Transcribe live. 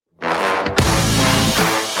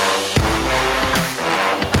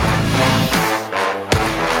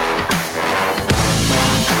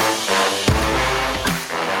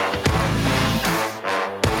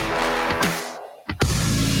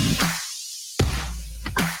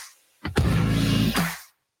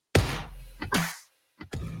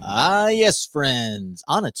Yes, friends.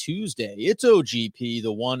 On a Tuesday, it's OGP,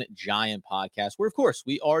 the One Giant Podcast, where, of course,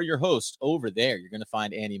 we are your hosts. Over there, you're going to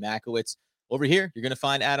find Andy Makowitz. Over here, you're going to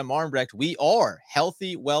find Adam Armbrecht. We are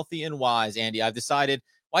healthy, wealthy, and wise. Andy, I've decided,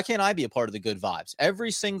 why can't I be a part of the good vibes?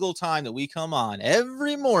 Every single time that we come on,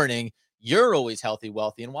 every morning, you're always healthy,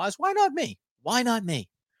 wealthy, and wise. Why not me? Why not me?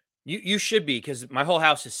 You should be, because my whole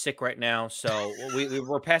house is sick right now. So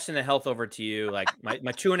we're passing the health over to you. Like my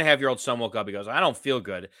 2.5-year-old son woke up. He goes, I don't feel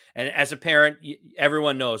good. And as a parent,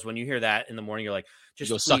 everyone knows when you hear that in the morning, you're like, You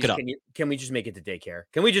just go suck please, it up. can we just make it to daycare?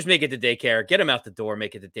 Can we just make it to daycare? Get him out the door,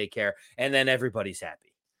 make it to daycare, and then everybody's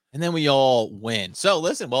happy. And then we all win. So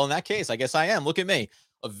listen, well, in that case, I guess I am. Look at me.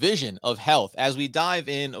 A vision of health. As we dive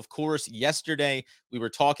in, of course, yesterday we were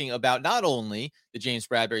talking about not only the James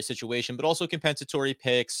Bradberry situation, but also compensatory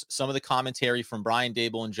picks, some of the commentary from Brian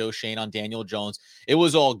Dable and Joe Schoen on Daniel Jones. It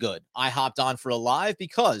was all good. I hopped on for a live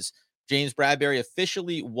because James Bradberry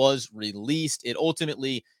officially was released. It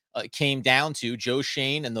ultimately came down to Joe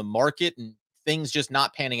Schoen and the market and things just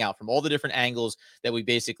not panning out from all the different angles that we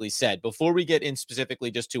basically said. Before we get in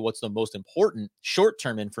specifically just to what's the most important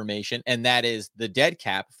short-term information, and that is the dead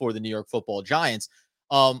cap for the New York Football Giants,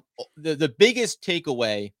 the biggest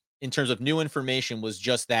takeaway in terms of new information was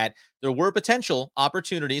just that there were potential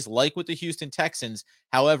opportunities like with the Houston Texans.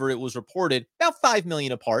 However, it was reported about $5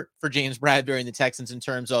 million apart for James Bradberry and the Texans in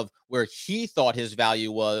terms of where he thought his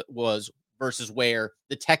value was versus where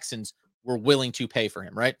the Texans were willing to pay for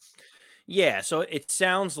him, right? Yeah, so it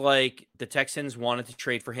sounds like the Texans wanted to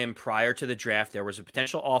trade for him prior to the draft. There was a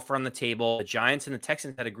potential offer on the table. The Giants and the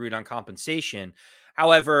Texans had agreed on compensation.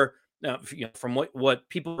 However, from what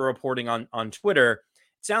people are reporting on Twitter,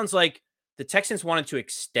 it sounds like the Texans wanted to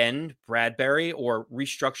extend Bradberry or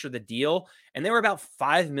restructure the deal, and they were about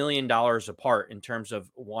 $5 million apart in terms of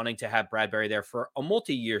wanting to have Bradberry there for a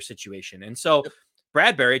multi-year situation. And so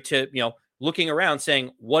Bradberry, to looking around saying,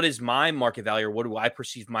 what is my market value, or what do I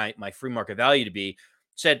perceive my free market value to be,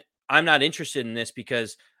 said, I'm not interested in this,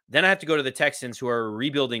 because then I have to go to the Texans, who are a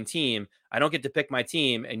rebuilding team. I don't get to pick my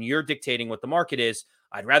team, and you're dictating what the market is.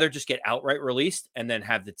 I'd rather just get outright released and then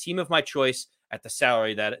have the team of my choice at the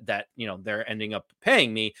salary that they're ending up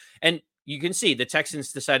paying me. And you can see the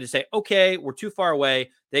Texans decided to say, okay, we're too far away.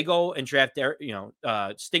 They go and draft their,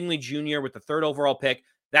 Stingley Jr. with the 3rd overall pick.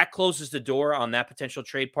 That closes the door on that potential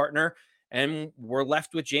trade partner, and we're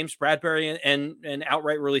left with James Bradberry and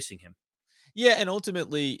outright releasing him. Yeah, and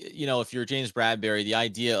ultimately, if you're James Bradberry, the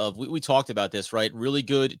idea of we talked about this, right? Really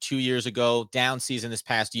good 2 years ago, down season this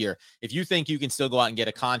past year. If you think you can still go out and get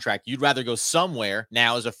a contract, you'd rather go somewhere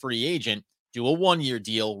now as a free agent, do a 1-year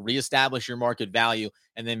deal, reestablish your market value,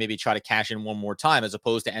 and then maybe try to cash in one more time, as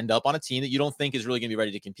opposed to end up on a team that you don't think is really going to be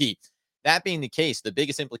ready to compete. That being the case, the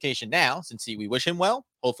biggest implication now, since we wish him well,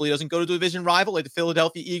 hopefully he doesn't go to a division rival like the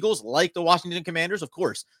Philadelphia Eagles, like the Washington Commanders. Of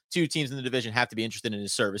course, 2 teams in the division have to be interested in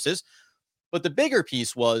his services. But the bigger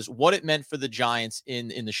piece was what it meant for the Giants in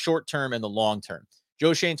the short term and the long term.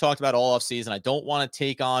 Joe Schoen talked about all offseason. I don't want to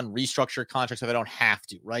take on restructure contracts if I don't have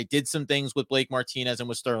to, right? Did some things with Blake Martinez and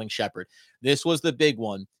with Sterling Shepard. This was the big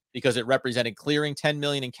one because it represented clearing $10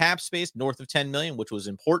 million in cap space, north of $10 million, which was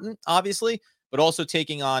important, obviously, but also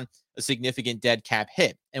taking on a significant dead cap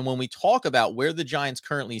hit. And when we talk about where the Giants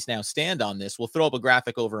currently now stand on this, we'll throw up a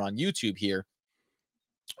graphic over on YouTube here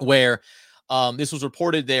where this was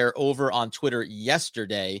reported there over on Twitter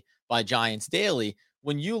yesterday by Giants Daily.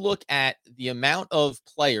 When you look at the amount of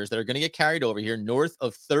players that are going to get carried over here, north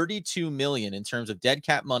of $32 million in terms of dead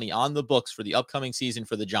cap money on the books for the upcoming season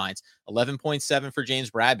for the Giants, 11.7 for James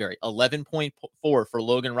Bradberry, 11.4 for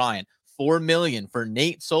Logan Ryan, $4 million for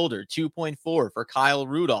Nate Solder, 2.4 for Kyle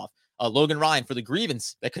Rudolph. Logan Ryan for the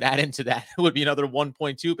grievance that could add into that would be another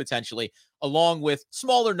 1.2 potentially, along with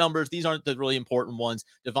smaller numbers. These aren't the really important ones.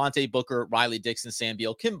 Devontae Booker, Riley Dixon, Sam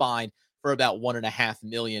Beal combined for about $1.5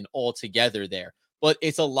 million altogether there. But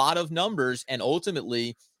it's a lot of numbers, and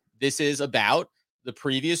ultimately, this is about the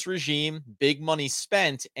previous regime, big money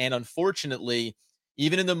spent, and unfortunately,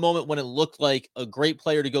 even in the moment when it looked like a great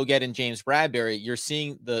player to go get in James Bradberry, you're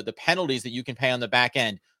seeing the penalties that you can pay on the back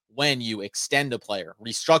end when you extend a player,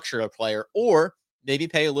 restructure a player, or maybe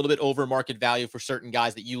pay a little bit over market value for certain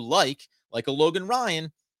guys that you like a Logan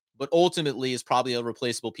Ryan, but ultimately is probably a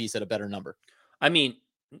replaceable piece at a better number. I mean,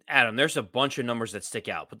 Adam, there's a bunch of numbers that stick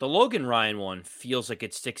out, but the Logan Ryan one feels like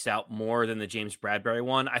it sticks out more than the James Bradberry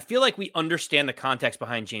one. I feel like we understand the context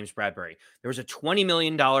behind James Bradberry. There was a $20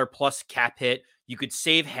 million plus cap hit. You could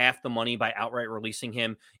save half the money by outright releasing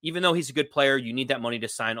him. Even though he's a good player, you need that money to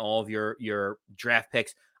sign all of your draft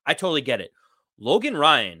picks. I totally get it. Logan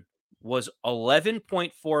Ryan was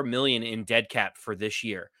 $11.4 million in dead cap for this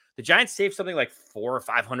year. The Giants saved something like 400 or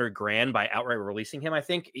 500 grand by outright releasing him. I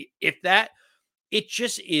think if that, it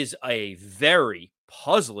just is a very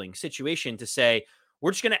puzzling situation to say,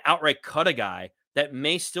 we're just going to outright cut a guy that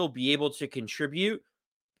may still be able to contribute,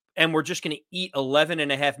 and we're just going to eat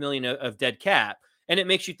 11.5 million of dead cap. And it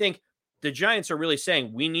makes you think the Giants are really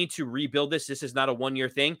saying, we need to rebuild this. This is not a 1 year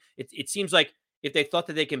thing. It seems like if they thought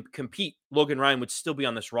that they can compete, Logan Ryan would still be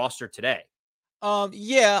on this roster today.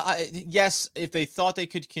 Yes, if they thought they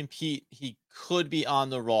could compete, he could be on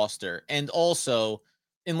the roster. And also,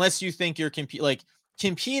 unless you think you're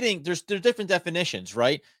competing, there's different definitions,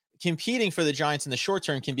 right? Competing for the Giants in the short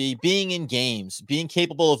term can be being in games, being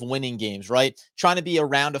capable of winning games, right? Trying to be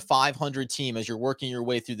around a 500 team as you're working your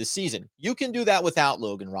way through the season. You can do that without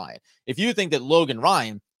Logan Ryan. If you think that Logan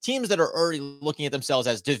Ryan, teams that are already looking at themselves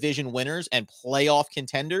as division winners and playoff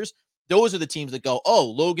contenders, those are the teams that go, oh,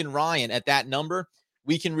 Logan Ryan at that number,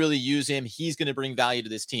 we can really use him. He's going to bring value to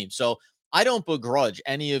this team. So I don't begrudge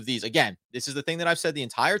any of these. Again, this is the thing that I've said the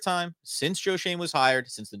entire time since Joe Schoen was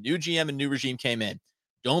hired, since the new GM and new regime came in.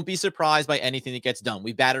 Don't be surprised by anything that gets done.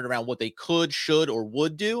 We batted around what they could, should, or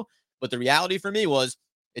would do. But the reality for me was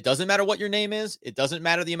it doesn't matter what your name is. It doesn't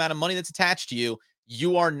matter the amount of money that's attached to you.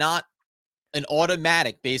 You are not an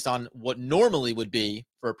automatic based on what normally would be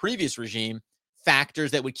for a previous regime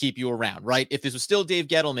factors that would keep you around, right? If this was still Dave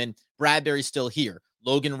Gettleman, Bradbury's still here.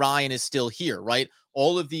 Logan Ryan is still here, right?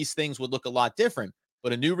 All of these things would look a lot different.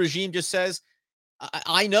 But a new regime just says,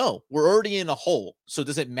 I know we're already in a hole. So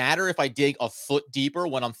does it matter if I dig a foot deeper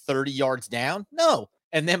when I'm 30 yards down? No.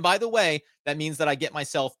 And then, by the way, that means that I get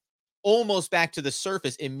myself almost back to the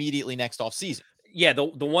surface immediately next offseason. Yeah, the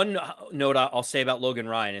one note I'll say about Logan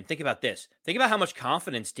Ryan, and think about this. Think about how much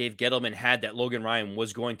confidence Dave Gettleman had that Logan Ryan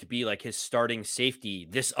was going to be like his starting safety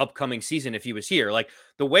this upcoming season if he was here. Like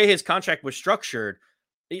the way his contract was structured,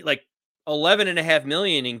 like 11.5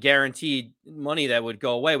 million in guaranteed money that would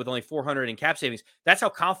go away with only 400 in cap savings. That's how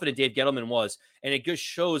confident Dave Gettleman was. And it just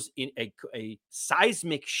shows in a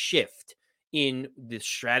seismic shift in the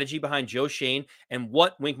strategy behind Joe Schoen and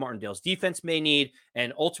what Wink Martindale's defense may need,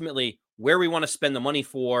 and ultimately where we want to spend the money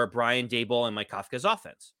for Brian Daboll and Mike Kafka's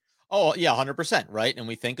offense. Oh, yeah, 100%, right? And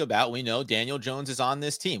we know Daniel Jones is on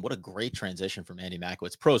this team. What a great transition from Andy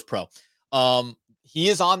Makowitz. Pro's pro. He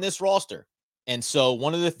is on this roster. And so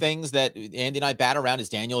one of the things that Andy and I bat around is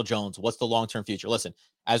Daniel Jones. What's the long-term future? Listen,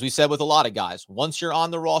 as we said with a lot of guys, once you're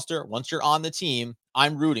on the roster, once you're on the team,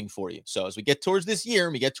 I'm rooting for you. So as we get towards this year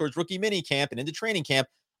and we get towards rookie mini camp and into training camp,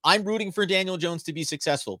 I'm rooting for Daniel Jones to be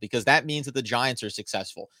successful because that means that the Giants are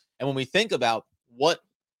successful. And when we think about what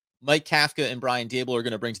Mike Kafka and Brian Daboll are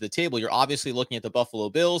going to bring to the table, you're obviously looking at the Buffalo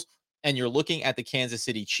Bills and you're looking at the Kansas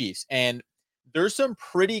City Chiefs. And there's some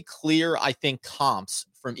pretty clear, I think, comps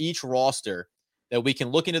from each roster that we can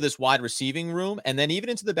look into this wide receiving room and then even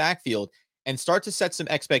into the backfield and start to set some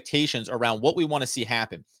expectations around what we want to see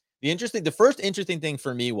happen. The first interesting thing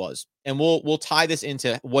for me was, and we'll tie this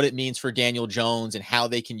into what it means for Daniel Jones and how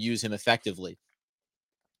they can use him effectively.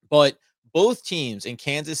 But both teams in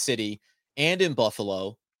Kansas City and in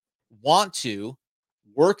Buffalo want to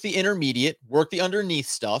work the intermediate, work the underneath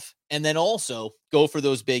stuff, and then also go for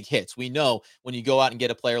those big hits. We know when you go out and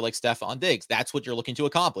get a player like Stefon Diggs, that's what you're looking to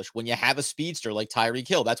accomplish. When you have a speedster like Tyreek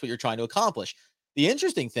Hill, that's what you're trying to accomplish. The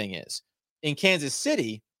interesting thing is, in Kansas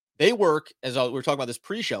City, they work, as we were talking about this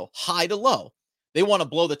pre-show, high to low. They want to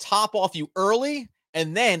blow the top off you early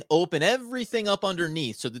and then open everything up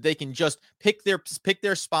underneath so that they can just pick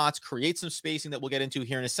their spots, create some spacing that we'll get into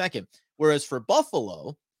here in a second. Whereas for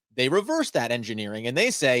Buffalo, they reverse that engineering and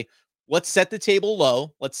they say, let's set the table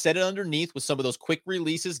low. Let's set it underneath with some of those quick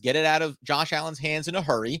releases, get it out of Josh Allen's hands in a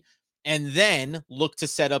hurry, and then look to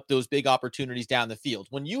set up those big opportunities down the field.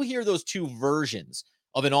 When you hear those two versions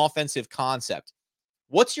of an offensive concept,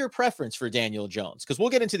 what's your preference for Daniel Jones? Because we'll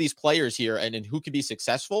get into these players here and who can be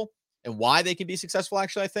successful and why they can be successful,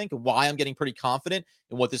 actually, I think, and why I'm getting pretty confident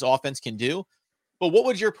in what this offense can do. But what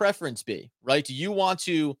would your preference be, right? Do you want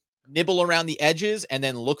to nibble around the edges and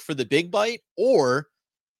then look for the big bite? Or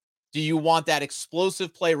do you want that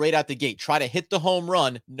explosive play right out the gate? Try to hit the home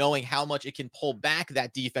run, knowing how much it can pull back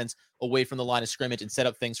that defense away from the line of scrimmage and set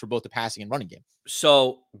up things for both the passing and running game.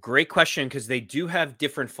 So great question, because they do have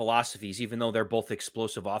different philosophies, even though they're both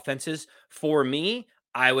explosive offenses. For me,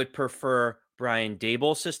 I would prefer Brian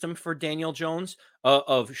Daboll's system for Daniel Jones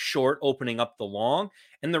of short opening up the long.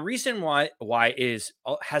 And the reason why is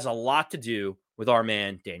has a lot to do with our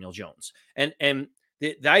man, Daniel Jones. And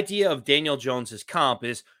the idea of Daniel Jones's comp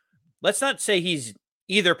is, let's not say he's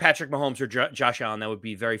either Patrick Mahomes or Josh Allen. That would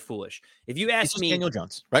be very foolish. If you ask me, Daniel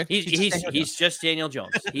Jones, right? He's just Daniel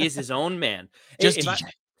Jones. He is his own man. Just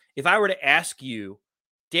if I were to ask you,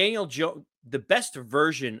 the best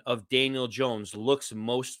version of Daniel Jones looks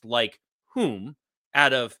most like whom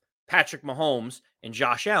out of Patrick Mahomes and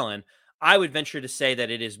Josh Allen, I would venture to say that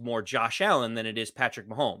it is more Josh Allen than it is Patrick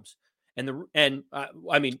Mahomes. I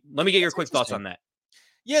mean, let me get your quick thoughts on that.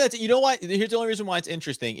 Yeah, that's, you know what? Here's the only reason why it's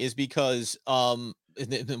interesting is because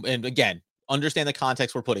and again, understand the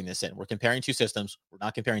context we're putting this in. We're comparing two systems. We're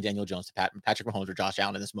not comparing Daniel Jones to Patrick Mahomes or Josh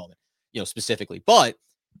Allen in this moment, specifically. But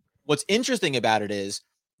what's interesting about it is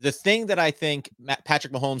the thing that I think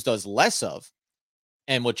Patrick Mahomes does less of,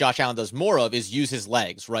 and what Josh Allen does more of, is use his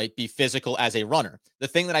legs, right? Be physical as a runner. The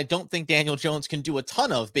thing that I don't think Daniel Jones can do a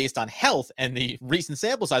ton of based on health and the recent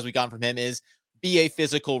sample size we got from him is be a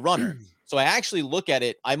physical runner. So I might actually look at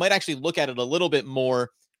it a little bit more.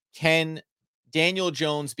 Can Daniel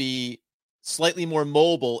Jones be slightly more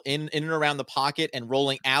mobile in and around the pocket and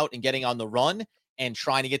rolling out and getting on the run and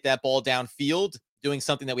trying to get that ball downfield, doing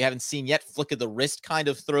something that we haven't seen yet, flick of the wrist kind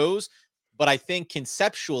of throws? But I think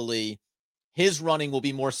conceptually, his running will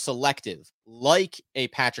be more selective, like a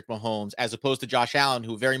Patrick Mahomes, as opposed to Josh Allen,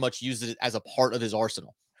 who very much uses it as a part of his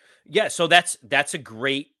arsenal. Yeah, so that's a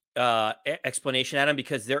great explanation, Adam,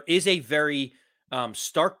 because there is a very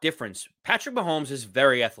stark difference. Patrick Mahomes is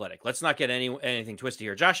very athletic. Let's not get anything twisted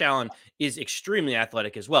here. Josh Allen is extremely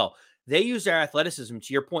athletic as well. They use their athleticism,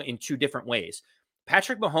 to your point, in two different ways.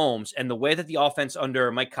 Patrick Mahomes and the way that the offense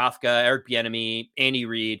under Mike Kafka, Eric Bieniemy, Andy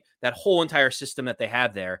Reid, that whole entire system that they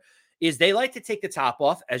have there, is they like to take the top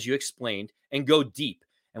off, as you explained, and go deep.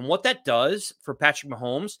 And what that does for Patrick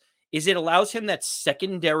Mahomes is it allows him that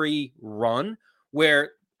secondary run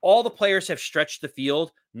where all the players have stretched the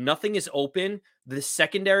field. Nothing is open. The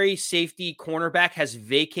secondary safety cornerback has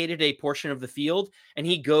vacated a portion of the field, and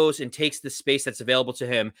he goes and takes the space that's available to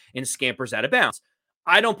him and scampers out of bounds.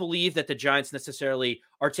 I don't believe that the Giants necessarily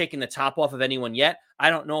are taking the top off of anyone yet. I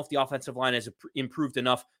don't know if the offensive line has improved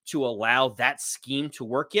enough to allow that scheme to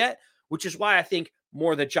work yet, which is why I think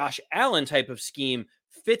more the Josh Allen type of scheme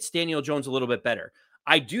fits Daniel Jones a little bit better.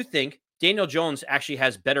 I do think Daniel Jones actually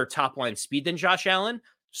has better top line speed than Josh Allen.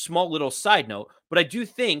 Small little side note, but I do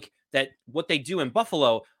think that what they do in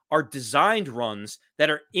Buffalo are designed runs that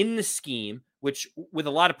are in the scheme, which with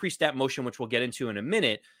a lot of pre-snap motion, which we'll get into in a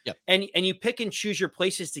minute. Yep. And you pick and choose your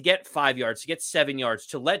places to get 5 yards, to get 7 yards,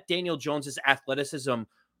 to let Daniel Jones's athleticism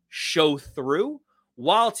show through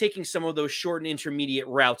while taking some of those short and intermediate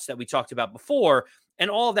routes that we talked about before. And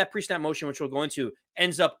all of that pre-snap motion, which we'll go into,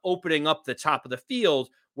 ends up opening up the top of the field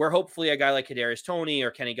where hopefully a guy like Kadarius Toney or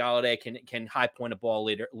Kenny Golladay can high point a ball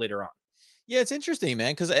later on. Yeah, it's interesting,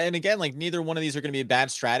 man. Because, and again, like, neither one of these are going to be a bad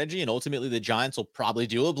strategy, and ultimately the Giants will probably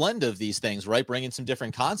do a blend of these things, right? Bring in some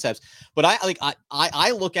different concepts. But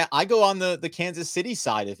I go on the Kansas City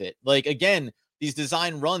side of it. Like, again, these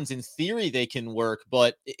design runs, in theory, they can work,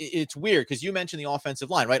 but it's weird because you mentioned the offensive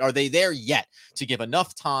line, right? Are they there yet to give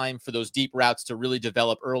enough time for those deep routes to really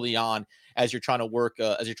develop early on as you're trying to work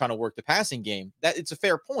the passing game? That it's a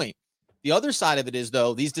fair point. The other side of it is,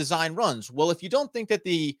 though, these design runs. Well, if you don't think that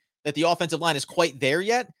the offensive line is quite there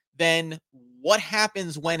yet, then what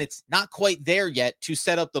happens when it's not quite there yet to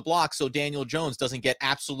set up the block so Daniel Jones doesn't get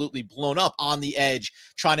absolutely blown up on the edge,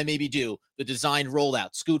 trying to maybe do the designed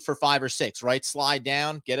rollout, scoot for 5 or 6, right? Slide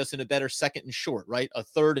down, get us in a better second and short, right? A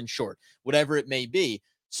third and short, whatever it may be.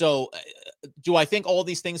 So do I think all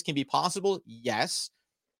these things can be possible? Yes.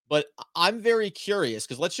 But I'm very curious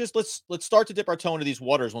because let's start to dip our toe into these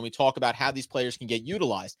waters when we talk about how these players can get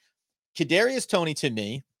utilized. Kadarius Toney, to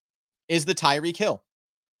me, is the Tyreek Hill.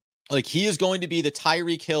 Like, he is going to be the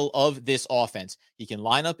Tyreek Hill of this offense. He can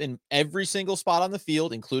line up in every single spot on the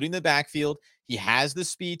field, including the backfield. He has the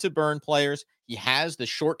speed to burn players. He has the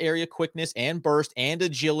short area quickness and burst and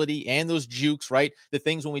agility and those jukes, right? The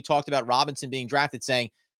things when we talked about Robinson being drafted saying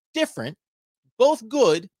different, both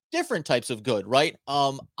good, different types of good, right?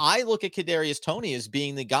 I look at Kadarius Toney as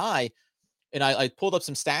being the guy, and I pulled up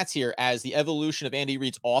some stats here. As the evolution of Andy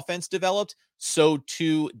Reid's offense developed, so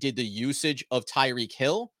too did the usage of Tyreek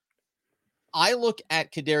Hill. I look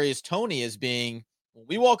at Kadarius Toney as being, when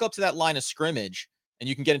we walk up to that line of scrimmage, and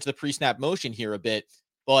you can get into the pre-snap motion here a bit,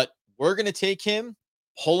 but we're going to take him,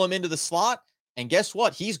 pull him into the slot, and guess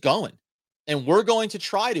what? He's going. And we're going to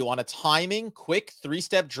try to, on a timing, quick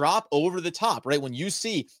 3-step drop over the top, right? When you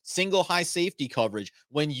see single high safety coverage,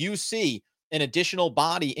 when you see an additional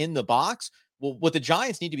body in the box, well, what the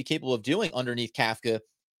Giants need to be capable of doing underneath Kafka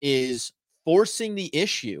is forcing the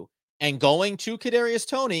issue and going to Kadarius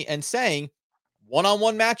Toney and saying,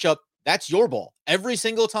 one-on-one matchup, that's your ball every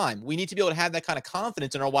single time. We need to be able to have that kind of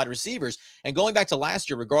confidence in our wide receivers. And going back to last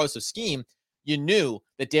year, regardless of scheme, you knew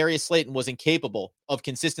that Darius Slayton was incapable of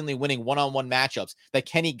consistently winning one-on-one matchups, that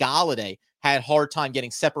Kenny Golladay had hard time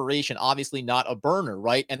getting separation, obviously not a burner,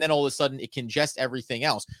 right? And then all of a sudden it congests everything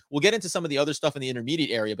else. We'll get into some of the other stuff in the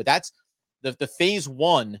intermediate area, but that's the phase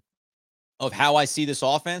one of how I see this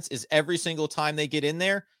offense is every single time they get in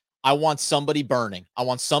there, I want somebody burning. I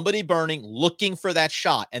want somebody burning, looking for that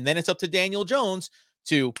shot. And then it's up to Daniel Jones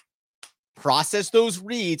to process those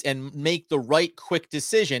reads and make the right quick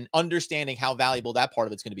decision, understanding how valuable that part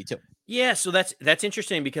of it's going to be too. Yeah, so that's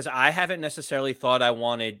interesting because I haven't necessarily thought I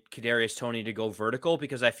wanted Kadarius Toney to go vertical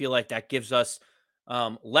because I feel like that gives us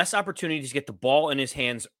less opportunities to get the ball in his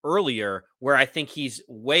hands earlier, where I think he's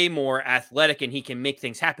way more athletic and he can make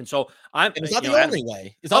things happen. So I'm, and it's not the only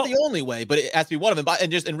way. It's not the only way, but it has to be one of them.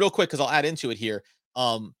 And real quick, because I'll add into it here.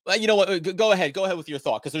 But you know what? Go ahead with your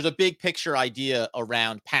thought, because there's a big picture idea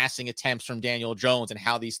around passing attempts from Daniel Jones and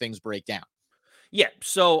how these things break down. Yeah,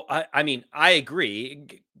 so I mean, I agree.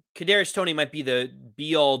 Kadarius Toney might be the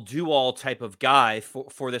be all do all type of guy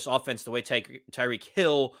for this offense, the way Tyreek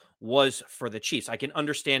Hill was for the Chiefs. I can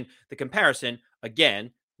understand the comparison.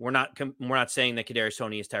 Again, we're not saying that Kadarius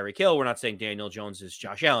Toney is Tyreek Hill. We're not saying Daniel Jones is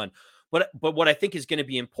Josh Allen. But what I think is going to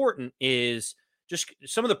be important is just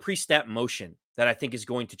some of the pre-snap motion that I think is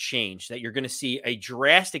going to change. That you're going to see a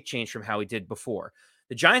drastic change from how he did before.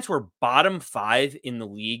 The Giants were bottom 5 in the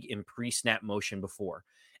league in pre-snap motion before.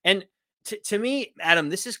 And to me, Adam,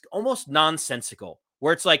 this is almost nonsensical,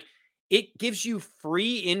 where it's like it gives you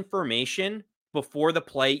free information before the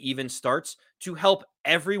play even starts to help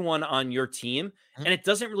everyone on your team. Mhm. And it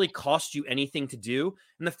doesn't really cost you anything to do.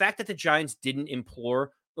 And the fact that the Giants didn't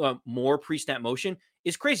implore more pre-snap motion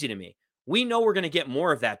is crazy to me. We know we're going to get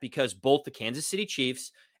more of that because both the Kansas City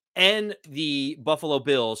Chiefs and the Buffalo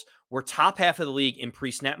Bills were top half of the league in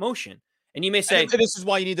pre-snap motion. And you may say, and this is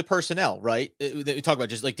why you need the personnel, right? That we talk about,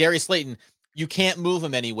 just like Darius Slayton, you can't move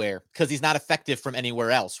him anywhere because he's not effective from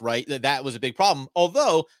anywhere else, right? That was a big problem.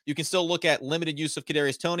 Although you can still look at limited use of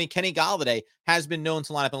Kadarius Toney. Kenny Golladay has been known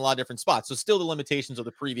to line up in a lot of different spots. So still the limitations of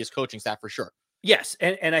the previous coaching staff for sure. yes,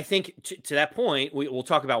 and I think to that point, we'll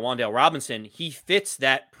talk about Wan'Dale Robinson. He fits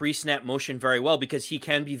that pre-snap motion very well because he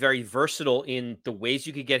can be very versatile in the ways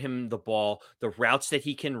you could get him the ball, the routes that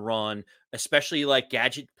he can run, especially like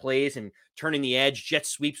gadget plays and turning the edge, jet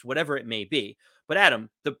sweeps, whatever it may be. But Adam,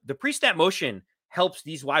 the pre-snap motion helps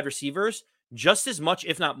these wide receivers just as much,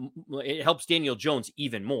 if not, it helps Daniel Jones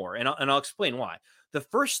even more. And I'll explain why. The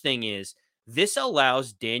first thing is this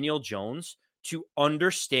allows Daniel Jones to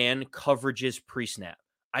understand coverages pre-snap.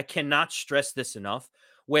 I cannot stress this enough,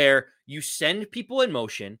 where you send people in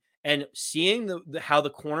motion and seeing how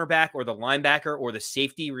the cornerback or the linebacker or the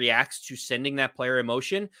safety reacts to sending that player in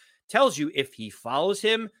motion tells you if he follows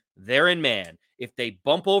him, they're in man. If they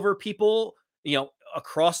bump over people,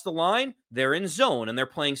 across the line, they're in zone and they're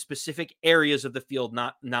playing specific areas of the field,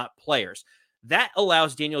 not players. That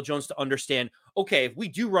allows Daniel Jones to understand, okay, if we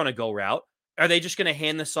do run a go route, are they just going to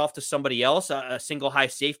hand this off to somebody else, a single high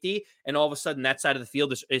safety, and all of a sudden that side of the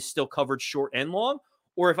field is still covered short and long?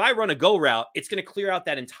 Or if I run a go route, it's going to clear out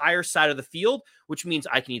that entire side of the field, which means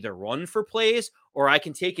I can either run for plays or I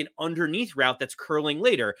can take an underneath route that's curling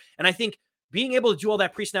later. And I think being able to do all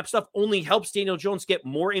that pre-snap stuff only helps Daniel Jones get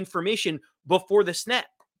more information before the snap.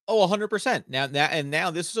 Oh, 100%.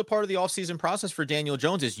 Now this is a part of the offseason process for Daniel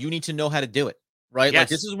Jones is you need to know how to do it. Right? Yes. Like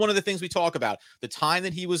this is one of the things we talk about. The time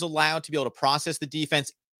that he was allowed to be able to process the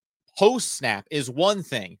defense post snap is one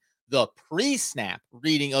thing. The pre-snap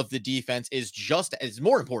reading of the defense is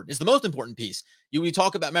more important. It's the most important piece. We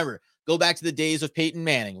talk about, remember, go back to the days of Peyton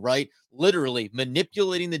Manning, right? Literally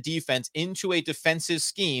manipulating the defense into a defensive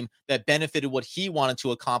scheme that benefited what he wanted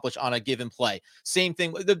to accomplish on a given play. Same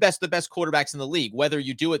thing, the best quarterbacks in the league, whether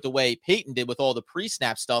you do it the way Peyton did with all the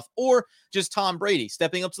pre-snap stuff or just Tom Brady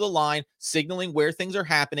stepping up to the line, signaling where things are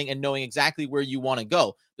happening and knowing exactly where you want to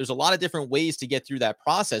go. There's a lot of different ways to get through that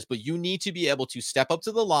process, but you need to be able to step up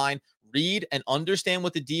to the line, read and understand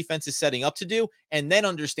what the defense is setting up to do, and then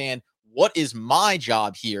understand what is my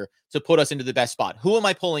job here to put us into the best spot. Who am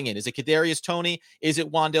I pulling in? Is it Kadarius Toney? Is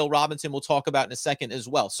it Wan'Dale Robinson? We'll talk about in a second as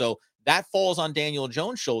well. So that falls on Daniel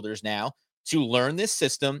Jones' shoulders now to learn this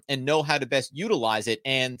system and know how to best utilize it.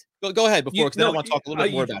 And go ahead before, because I want to talk a little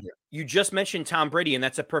bit more about it. You just mentioned Tom Brady, and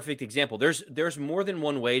that's a perfect example. There's more than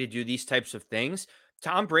one way to do these types of things.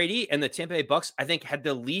 Tom Brady and the Tampa Bay Bucks, I think, had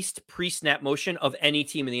the least pre-snap motion of any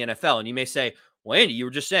team in the NFL. And you may say, well, Andy, you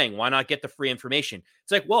were just saying, why not get the free information?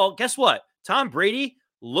 It's like, well, guess what? Tom Brady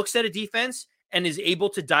looks at a defense and is able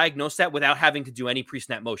to diagnose that without having to do any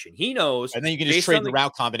pre-snap motion. He knows. And then you can just trade the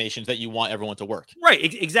route combinations that you want everyone to work. Right,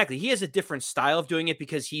 exactly. He has a different style of doing it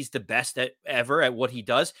because he's the best ever at what he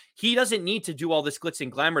does. He doesn't need to do all this glitz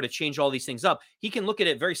and glamour to change all these things up. He can look at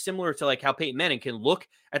it very similar to like how Peyton Manning can look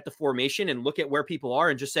at the formation and look at where people are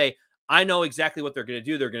and just say, I know exactly what they're going to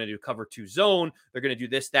do. They're going to do cover 2 zone. They're going to do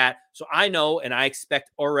this, that. So I know and I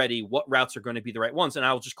expect already what routes are going to be the right ones, and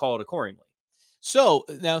I will just call it accordingly. So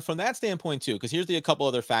now from that standpoint too, because here's a couple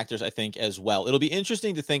other factors I think as well. It'll be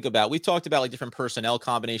interesting to think about. We talked about like different personnel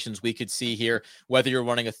combinations we could see here, whether you're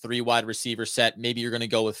running a 3 wide receiver set, maybe you're going to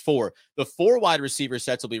go with 4. The 4 wide receiver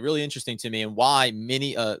sets will be really interesting to me, and why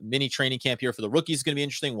mini training camp here for the rookies is going to be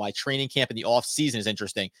interesting, why training camp in the off season is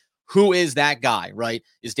interesting. Who is that guy, right?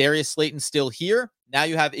 Is Darius Slayton still here? Now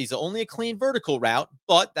he's only a clean vertical route,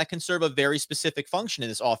 but that can serve a very specific function in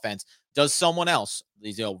this offense. Does someone else,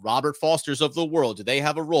 these Robert Fosters of the world, do they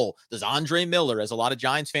have a role? Does Andre Miller, as a lot of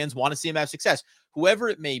Giants fans want to see him have success? Whoever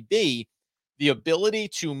it may be, the ability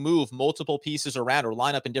to move multiple pieces around or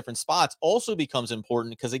line up in different spots also becomes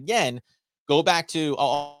important because, again, go back to,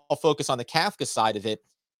 I'll focus on the Kafka side of it.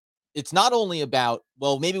 It's not only about,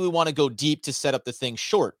 well, maybe we want to go deep to set up the thing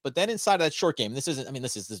short, but then inside of that short game, this is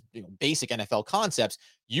this basic NFL concepts.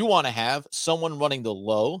 You want to have someone running the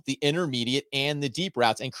low, the intermediate, and the deep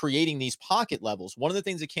routes and creating these pocket levels. One of the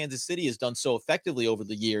things that Kansas City has done so effectively over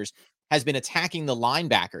the years has been attacking the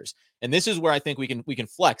linebackers. And this is where I think we can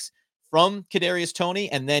flex from Kadarius Toney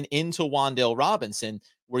and then into Wan'Dale Robinson,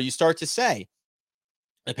 where you start to say,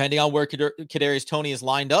 depending on where Kadarius Toney is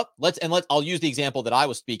lined up, I'll use the example that I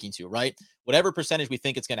was speaking to, right? Whatever percentage we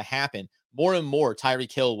think it's going to happen, more and more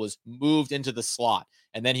Tyreek Hill was moved into the slot,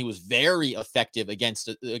 and then he was very effective against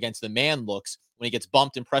the man looks. When he gets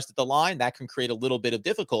bumped and pressed at the line, that can create a little bit of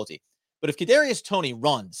difficulty. But if Kadarius Toney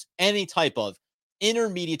runs any type of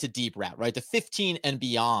intermediate to deep route, right, the 15 and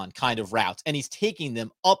beyond kind of routes, and he's taking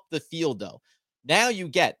them up the field, though, now you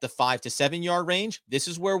get the 5 to 7 yard range. This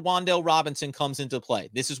is where Wan'Dale Robinson comes into play.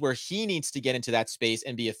 This is where he needs to get into that space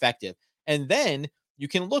and be effective. And then you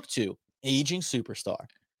can look to aging superstar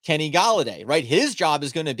Kenny Golladay, right? His job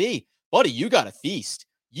is going to be, buddy, you got to feast.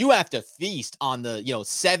 You have to feast on the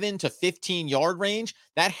 7 to 15 yard range.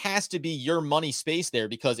 That has to be your money space there,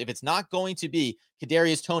 because if it's not going to be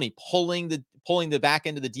Kadarius Toney pulling the back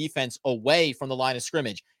end of the defense away from the line of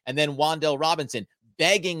scrimmage, and then Wan'Dale Robinson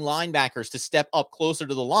begging linebackers to step up closer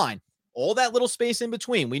to the line, all that little space in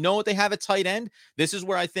between. We know what they have at tight end. This is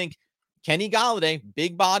where I think Kenny Golladay,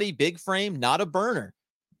 big body, big frame, not a burner,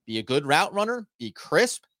 be a good route runner, be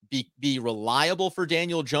crisp, be reliable for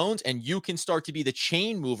Daniel Jones, and you can start to be the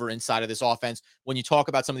chain mover inside of this offense when you talk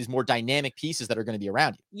about some of these more dynamic pieces that are going to be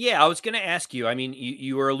around you. Yeah, I was going to ask you. I mean,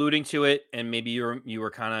 you were alluding to it, and maybe you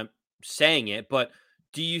were kind of saying it, but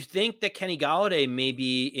do you think that Kenny Golladay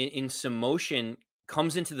maybe in some motion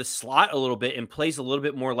comes into the slot a little bit and plays a little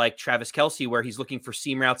bit more like Travis Kelce, where he's looking for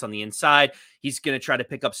seam routes on the inside? He's going to try to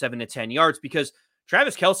pick up 7 to 10 yards because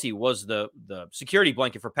Travis Kelce was the security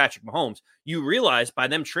blanket for Patrick Mahomes. You realize by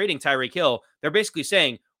them trading Tyreek Hill, they're basically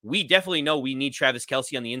saying, we definitely know we need Travis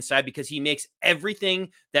Kelce on the inside because he makes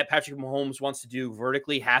everything that Patrick Mahomes wants to do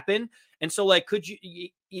vertically happen. And so, like,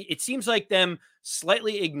 it seems like them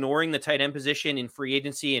slightly ignoring the tight end position in free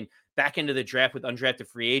agency and back into the draft with undrafted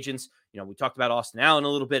free agents. We talked about Austin Allen a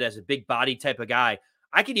little bit as a big body type of guy.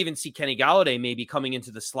 I could even see Kenny Golladay maybe coming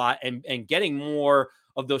into the slot and getting more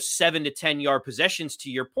of those 7 to 10 yard possessions, to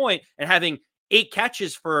your point, and having 8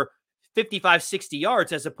 catches for 55, 60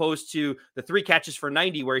 yards as opposed to the 3 catches for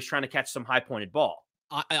 90 where he's trying to catch some high pointed ball.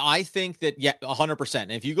 I think that, 100%.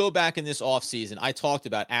 And if you go back in this offseason, I talked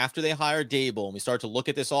about after they hired Dable and we start to look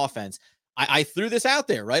at this offense, I threw this out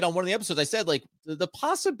there, right? On one of the episodes, I said, like, the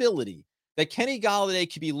possibility that Kenny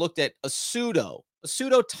Golladay could be looked at a pseudo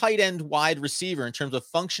tight end wide receiver in terms of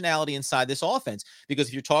functionality inside this offense. Because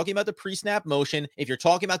if you're talking about the pre-snap motion, if you're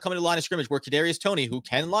talking about coming to the line of scrimmage where Kadarius Toney, who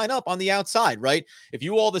can line up on the outside, right? If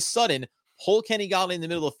you all of a sudden pull Kenny Golladay in the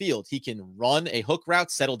middle of the field, he can run a hook route,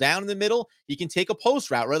 settle down in the middle. He can take a post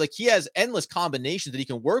route, right? Like, he has endless combinations that he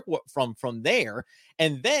can work from there.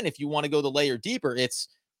 And then if you want to go the layer deeper, it's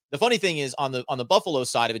the funny thing is on the Buffalo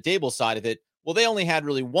side of it, Dable side of it, well, they only had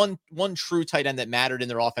really one true tight end that mattered in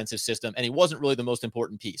their offensive system, and he wasn't really the most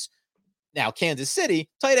important piece. Now, Kansas City,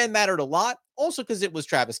 tight end mattered a lot, also because it was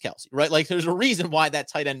Travis Kelce, right? Like, there's a reason why that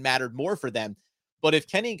tight end mattered more for them. But if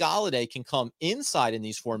Kenny Golladay can come inside in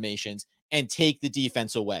these formations and take the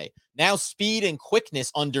defense away, now speed and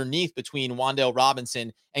quickness underneath between Wan'Dale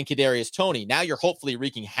Robinson and Kadarius Toney, now you're hopefully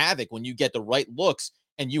wreaking havoc when you get the right looks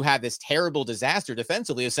and you have this terrible disaster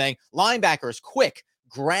defensively of saying linebackers quick,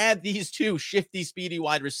 grab these two shifty, speedy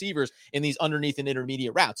wide receivers in these underneath and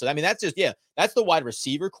intermediate routes. So, I mean, that's just, yeah, that's the wide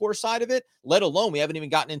receiver core side of it, let alone we haven't even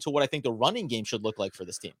gotten into what I think the running game should look like for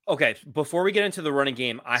this team. Okay, before we get into the running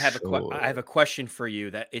game, I have Sure. a question for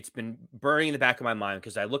you that it's been burning in the back of my mind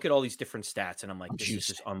because I look at all these different stats and I'm like, this is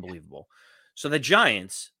Juicy. just unbelievable. So the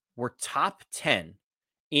Giants were top 10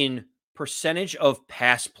 in percentage of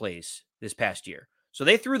pass plays this past year. So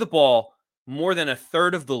they threw the ball more than a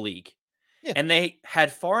third of the league. Yeah. And they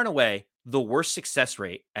had far and away the worst success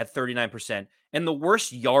rate at 39% and the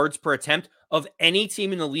worst yards per attempt of any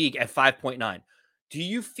team in the league at 5.9. Do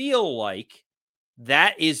you feel like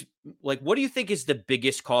that is like, what do you think is the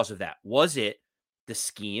biggest cause of that? Was it the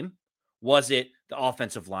scheme? Was it the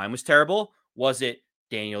offensive line was terrible? Was it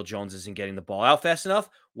Daniel Jones isn't getting the ball out fast enough?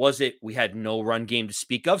 Was it we had no run game to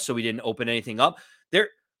speak of, so we didn't open anything up? There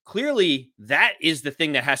clearly that is the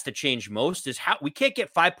thing that has to change most is how we can't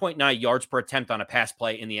get 5.9 yards per attempt on a pass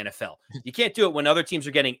play in the NFL. You can't do it when other teams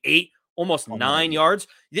are getting 8, almost 9 yards.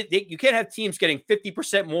 You can't have teams getting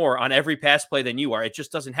 50% more on every pass play than you are. It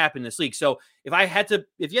just doesn't happen in this league. So if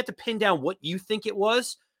you had to pin down what you think it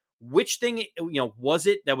was, which thing, was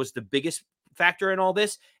it that was the biggest factor in all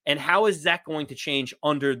this? And how is that going to change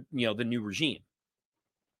under, the new regime?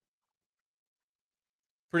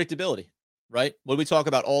 Predictability, right? What did we talk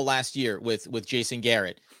about all last year with Jason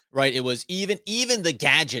Garrett, right? It was even the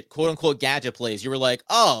gadget, quote unquote gadget plays. You were like,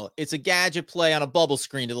 oh, it's a gadget play on a bubble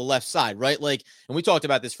screen to the left side, right? Like, and we talked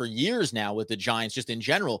about this for years now with the Giants, just in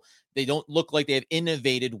general. They don't look like they have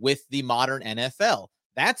innovated with the modern NFL.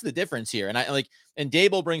 That's the difference here. And and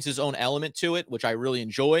Daboll brings his own element to it, which I really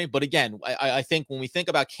enjoy. But again, I think when we think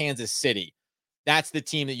about Kansas City, that's the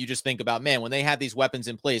team that you just think about, man, when they have these weapons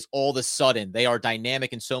in place, all of a sudden they are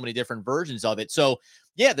dynamic in so many different versions of it. So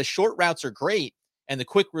yeah, the short routes are great and the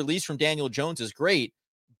quick release from Daniel Jones is great,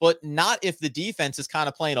 but not if the defense is kind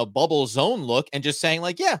of playing a bubble zone look and just saying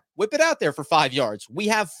like, yeah, whip it out there for 5 yards. We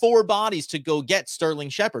have 4 bodies to go get Sterling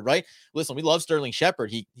Shepard, right? Listen, we love Sterling Shepard.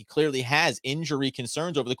 He clearly has injury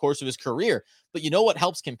concerns over the course of his career, but you know what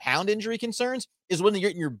helps compound injury concerns is when you're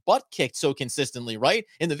getting your butt kicked so consistently, right?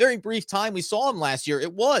 In the very brief time we saw him last year,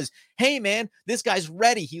 it was, hey man, this guy's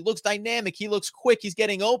ready. He looks dynamic. He looks quick. He's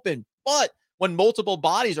getting open. But when multiple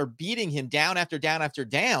bodies are beating him down after down after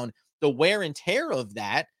down, the wear and tear of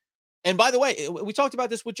that. And by the way, we talked about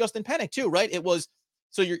this with Justin Pennick too, right? It was,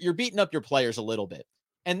 so you're beating up your players a little bit.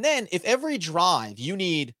 And then if every drive you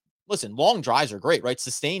need, listen, long drives are great, right?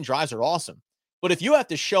 Sustained drives are awesome. But if you have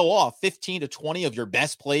to show off 15 to 20 of your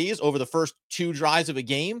best plays over the first 2 drives of a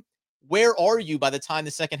game, where are you by the time the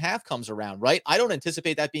second half comes around, right? I don't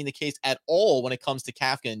anticipate that being the case at all when it comes to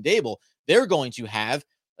Kafka and Daboll. They're going to have,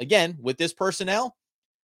 again, with this personnel,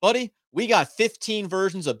 buddy, we got 15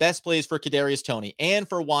 versions of best plays for Kadarius Toney and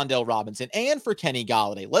for Wan'Dale Robinson and for Kenny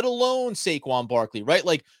Golladay, let alone Saquon Barkley, right?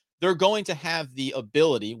 Like they're going to have the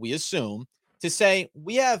ability, we assume, to say,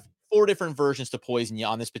 we have 4 different versions to poison you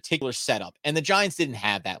on this particular setup. And the Giants didn't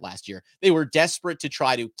have that last year. They were desperate to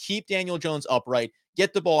try to keep Daniel Jones upright,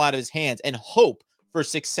 get the ball out of his hands, and hope for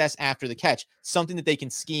success after the catch, something that they can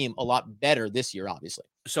scheme a lot better this year, obviously.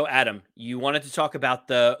 So Adam, you wanted to talk about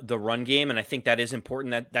the run game, and I think that is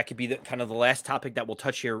important. That could be the kind of the last topic that we'll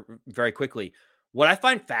touch here very quickly. What I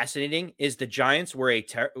find fascinating is the Giants were a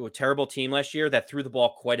terrible team last year that threw the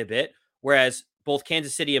ball quite a bit, whereas both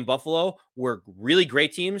Kansas City and Buffalo were really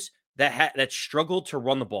great teams that struggled to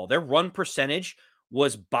run the ball. Their run percentage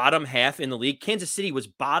was bottom half in the league. Kansas City was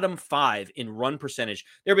bottom 5 in run percentage.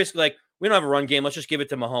 They're basically like, we don't have a run game. Let's just give it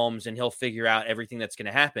to Mahomes and he'll figure out everything that's going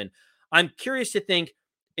to happen. I'm curious to think,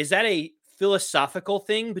 is that a philosophical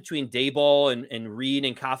thing between Daboll and Reed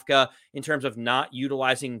and Kafka in terms of not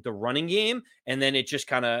utilizing the running game and then it just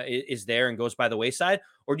kind of is there and goes by the wayside?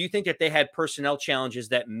 Or do you think that they had personnel challenges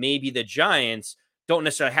that maybe the Giants don't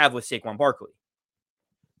necessarily have with Saquon Barkley?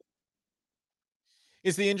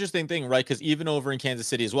 It's the interesting thing, right? Because even over in Kansas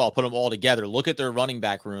City as well, put them all together. Look at their running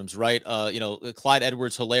back rooms, right? Clyde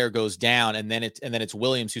Edwards-Helaire goes down, and then it's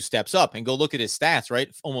Williams who steps up. And go look at his stats, right?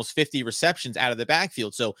 Almost 50 receptions out of the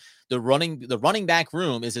backfield. So the running back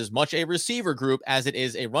room is as much a receiver group as it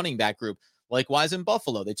is a running back group. Likewise in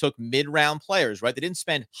Buffalo, they took mid-round players, right? They didn't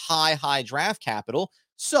spend high draft capital,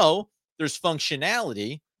 so there's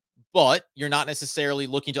functionality, but you're not necessarily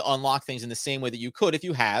looking to unlock things in the same way that you could if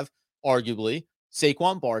you have, arguably,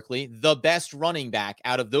 Saquon Barkley, the best running back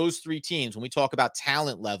out of those 3 teams. When we talk about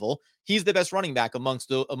talent level, he's the best running back amongst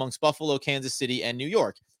Buffalo, Kansas City, and New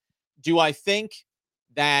York. Do I think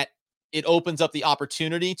that it opens up the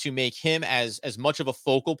opportunity to make him as much of a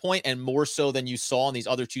focal point and more so than you saw in these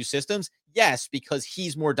other 2 systems? Yes, because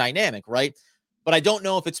he's more dynamic, right? but I don't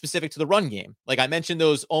know if it's specific to the run game. Like I mentioned,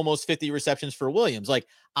 those almost 50 receptions for Williams. Like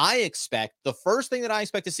I expect the first thing that I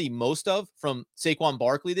expect to see most of from Saquon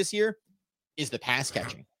Barkley this year is the pass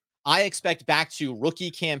catching. I expect back to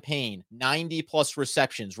rookie campaign, 90 plus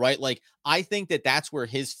receptions, right? Like, I think that that's where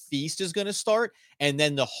his feast is going to start. And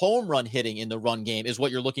then the home run hitting in the run game is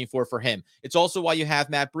what you're looking for him. It's also why you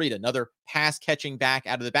have Matt Breida, another pass catching back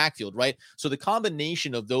out of the backfield, right? So the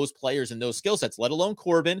combination of those players and those skill sets, let alone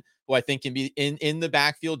Corbin, who I think can be in the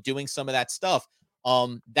backfield doing some of that stuff.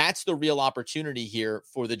 That's the real opportunity here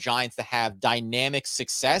for the Giants to have dynamic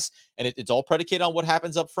success. And it's all predicated on what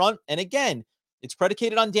happens up front. And again, it's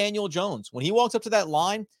predicated on Daniel Jones. When he walks up to that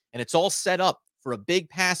line and it's all set up for a big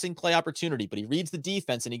passing play opportunity, but he reads the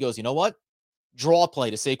defense and he goes, you know what? Draw play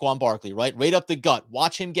to Saquon Barkley, right up the gut.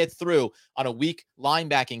 Watch him get through on a weak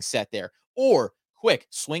linebacking set there. Or quick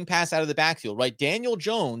swing pass out of the backfield, right? Daniel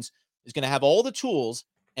Jones is going to have all the tools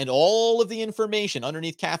and all of the information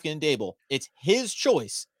underneath Kafka and Dable. It's his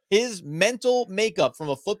choice, his mental makeup from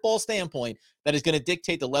a football standpoint that is going to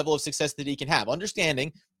dictate the level of success that he can have.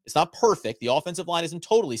 Understanding it's not perfect. The offensive line isn't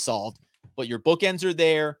totally solved, but your bookends are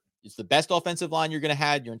there. It's the best offensive line you're going to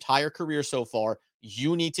have your entire career so far.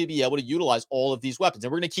 You need to be able to utilize all of these weapons.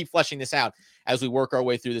 And we're going to keep fleshing this out as we work our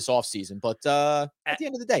way through this offseason. But at the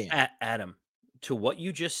end of the day, Adam, to what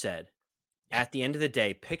you just said, at the end of the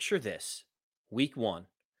day, picture this. Week 1,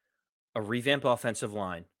 a revamped offensive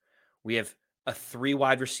line. We have a 3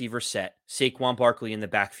 wide receiver set, Saquon Barkley in the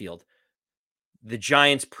backfield. The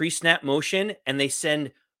Giants pre-snap motion, and they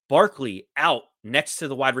send Barkley out next to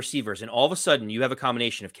the wide receivers. And all of a sudden, you have a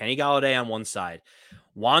combination of Kenny Golladay on one side,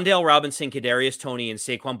 Wan'Dale Robinson, Kadarius Toney, and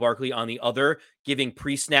Saquon Barkley on the other, giving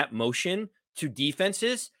pre-snap motion to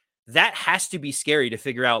defenses. That has to be scary to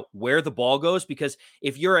figure out where the ball goes, because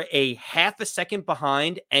if you're a half a second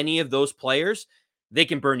behind any of those players, they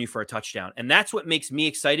can burn you for a touchdown. And that's what makes me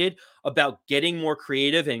excited about getting more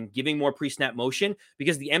creative and giving more pre-snap motion,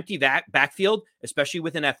 because the empty backfield, especially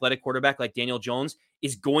with an athletic quarterback like Daniel Jones,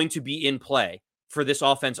 is going to be in play for this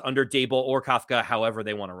offense under Dable or Kafka, however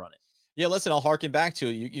they want to run it. Yeah, listen, I'll harken back to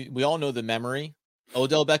it. We all know the memory.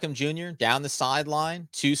 Odell Beckham Jr. down the sideline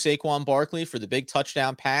to Saquon Barkley for the big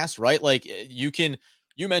touchdown pass, right? Like you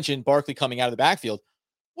mentioned Barkley coming out of the backfield.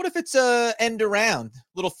 What if it's a end around,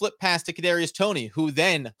 little flip pass to Kadarius Toney, who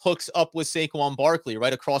then hooks up with Saquon Barkley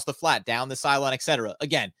right across the flat, down the sideline, etc.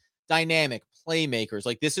 Again, dynamic playmakers.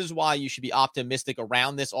 Like this is why you should be optimistic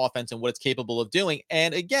around this offense and what it's capable of doing.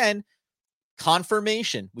 And again,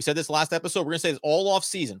 confirmation. We said this last episode. We're going to say this all off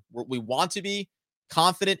season. We want to be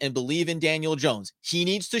confident and believe in Daniel Jones. He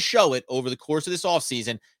needs to show it over the course of this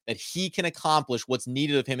offseason that he can accomplish what's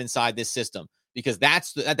needed of him inside this system, because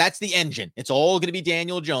that's the engine. It's all going to be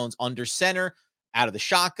Daniel Jones under center, out of the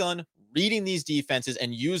shotgun, reading these defenses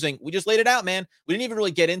and using, we just laid it out, man. We didn't even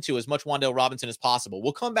really get into as much Wan'Dale Robinson as possible.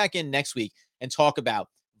 We'll come back in next week and talk about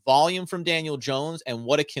volume from Daniel Jones and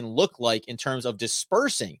what it can look like in terms of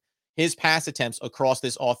dispersing his pass attempts across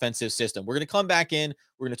this offensive system. We're going to come back in.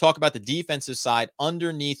 We're going to talk about the defensive side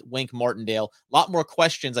underneath Wink Martindale. A lot more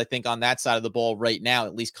questions, I think, on that side of the ball right now,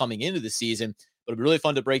 at least coming into the season. But it'll be really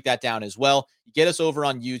fun to break that down as well. You get us over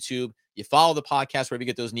on YouTube. You follow the podcast wherever you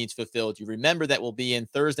get those needs fulfilled. You remember that we'll be in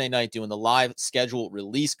Thursday night doing the live schedule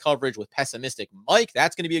release coverage with Pessimistic Mike.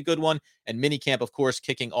 That's going to be a good one. And minicamp, of course,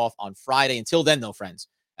 kicking off on Friday. Until then, though, friends,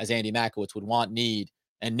 as Andy Makowitz would want, need,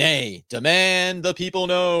 and nay, demand the people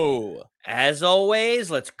know. As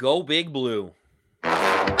always, let's go Big Blue.